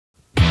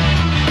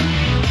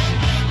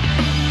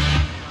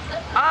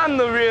I'm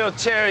the real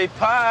cherry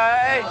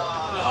pie.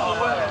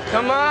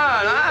 Come on,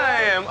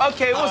 I am.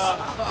 Okay,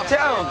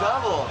 tell him.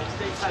 Double.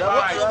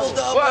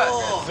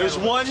 What? There's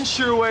one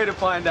sure way to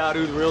find out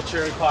who the real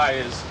cherry pie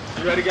is.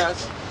 You ready,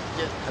 guys?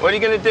 What are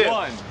you gonna do?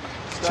 1,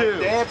 2,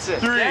 dancing.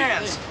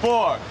 3,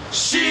 4.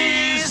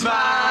 She's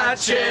my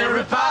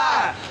cherry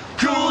pie.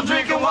 Cool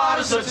drinking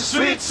water, such a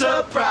sweet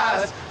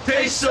surprise.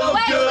 Tastes so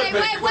good,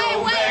 Wait.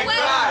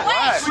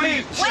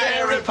 Sweet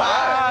cherry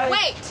pie.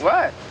 Wait.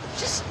 What?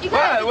 Just, you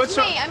guys, What's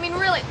it's me. I mean,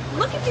 really,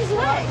 look at these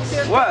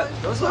legs. What?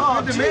 Those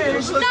look good to me.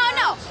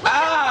 No. Look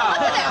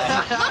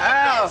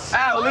at this.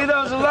 Ow, leave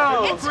those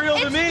alone. It's real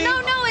to me.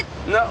 No,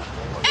 No.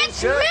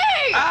 it's me.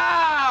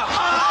 Ow!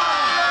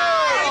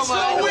 It's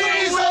the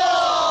weasel!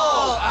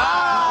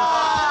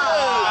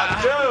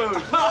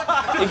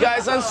 Dude. You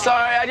guys, I'm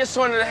sorry. I just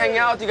wanted to hang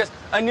out with you guys.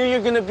 I knew you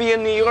were gonna be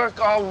in New York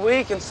all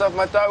week and stuff.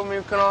 I thought we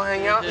could all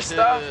hang out and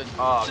stuff.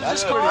 Oh,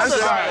 that's pretty I'm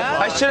sorry.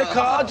 sad. I should have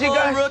called you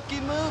guys. Rookie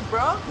move,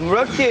 bro.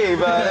 Rookie,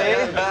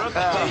 buddy.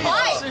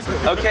 Why?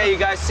 Okay, you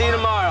guys. See you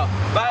tomorrow.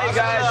 Bye, you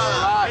guys.